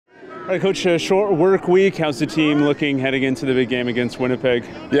All right, Coach, a short work week. How's the team looking heading into the big game against Winnipeg?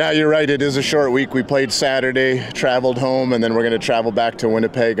 Yeah, you're right. It is a short week. We played Saturday, traveled home, and then we're going to travel back to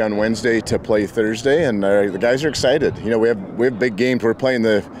Winnipeg on Wednesday to play Thursday. And the guys are excited. You know, we have big games. We're playing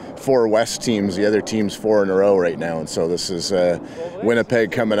the 4 West teams. The other team's 4 in a row right now. And so this is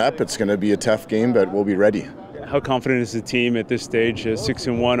Winnipeg coming up. It's going to be a tough game, but we'll be ready. How confident is the team at this stage?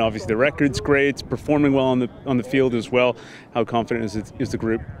 6-1. Obviously, the record's great. It's performing well on the field as well. How confident is the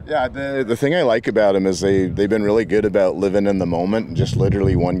group? Yeah, the thing I like about them is they've been really good about living in the moment, just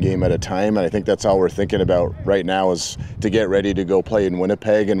literally one game at a time. And I think that's all we're thinking about right now is to get ready to go play in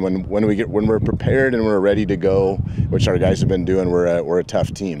Winnipeg. And when we're prepared and we're ready to go, which our guys have been doing, we're a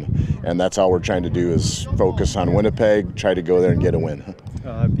tough team. And that's all we're trying to do is focus on Winnipeg, try to go there and get a win.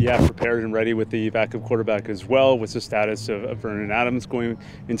 Prepared and ready with the backup quarterback as well. What's the status of Vernon Adams going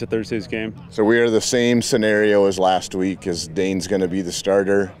into Thursday's game? So we are the same scenario as last week, as Dane's going to be the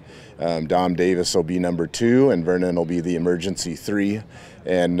starter. Dom Davis will be number 2, and Vernon will be the emergency 3.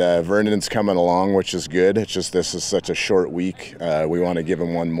 And Vernon's coming along, which is good. It's just this is such a short week. We want to give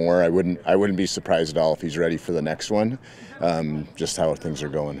him one more. I wouldn't be surprised at all if he's ready for the next one. Just how things are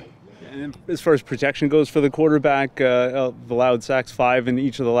going. And as far as protection goes for the quarterback, allowed sacks 5 in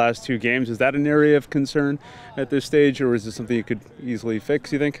each of the last 2 games. Is that an area of concern at this stage, or is it something you could easily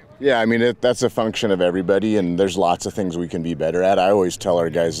fix, you think? Yeah, I mean, that's a function of everybody, and there's lots of things we can be better at. I always tell our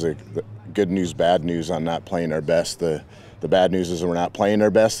guys the good news, bad news on not playing our best. The bad news is we're not playing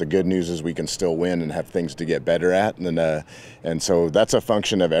our best. The good news is we can still win and have things to get better at. And so that's a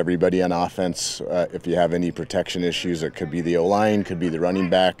function of everybody on offense. If you have any protection issues, it could be the O-line, could be the running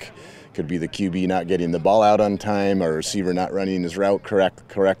back, could be the QB not getting the ball out on time, or receiver not running his route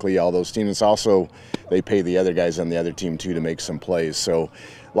correctly, all those teams. It's also, they pay the other guys on the other team too to make some plays. So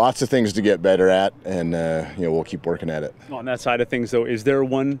lots of things to get better at, and we'll keep working at it. On that side of things, though, is there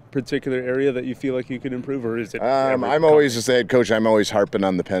one particular area that you feel like you could improve, or is it? I'm always, as the head coach, I'm always harping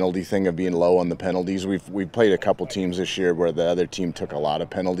on the penalty thing of being low on the penalties. We've played a couple teams this year where the other team took a lot of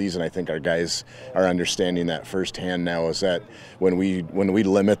penalties, and I think our guys are understanding that firsthand now. Is that when we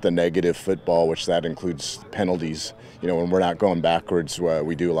limit the negative football, which that includes penalties, when we're not going backwards,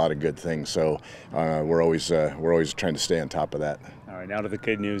 we do a lot of good things. So we're always trying to stay on top of that. All right, now to the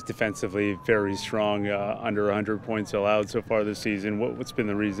good news. Defensively, very strong, under 100 points allowed so far this season. What's been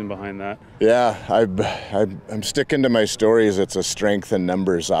the reason behind that? Yeah, I'm sticking to my stories. It's a strength and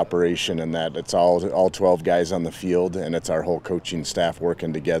numbers operation, and that it's all 12 guys on the field, and it's our whole coaching staff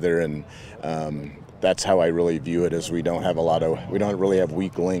working together. And that's how I really view it. Is we don't really have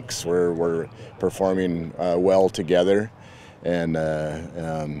weak links. We're performing well together. And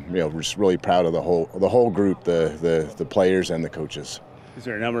we're just really proud of the whole group, the players and the coaches. Is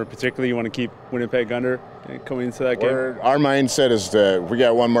there a number particularly you want to keep Winnipeg under going into that game? Our mindset is if we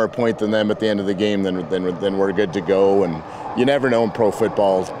got one more point than them at the end of the game, then we're good to go. And you never know in pro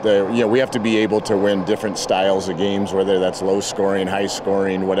football. We have to be able to win different styles of games, whether that's low scoring, high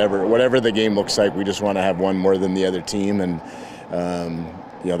scoring, whatever the game looks like. We just want to have one more than the other team, and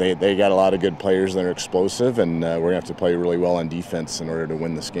they got a lot of good players that are explosive, and we're going to have to play really well on defense in order to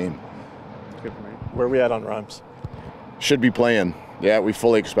win this game. Where are we at on Rhymes? Should be playing. Yeah, we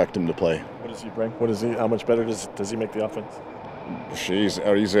fully expect him to play. What does he bring? How much better does he make the offense? He's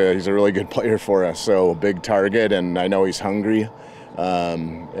a really good player for us. So big target, and I know he's hungry.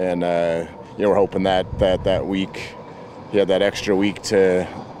 We're hoping that week he had that extra week to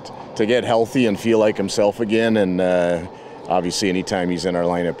get healthy and feel like himself again. And obviously, anytime he's in our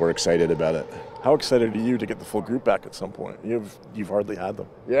lineup, we're excited about it. How excited are you to get the full group back at some point? You've hardly had them.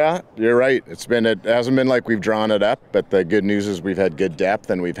 Yeah, you're right. It hasn't been like we've drawn it up, but the good news is we've had good depth,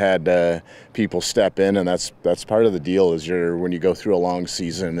 and we've had people step in, and that's part of the deal. Is when you go through a long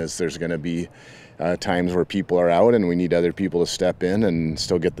season, there's going to be times where people are out, and we need other people to step in and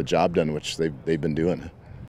still get the job done, which they've been doing.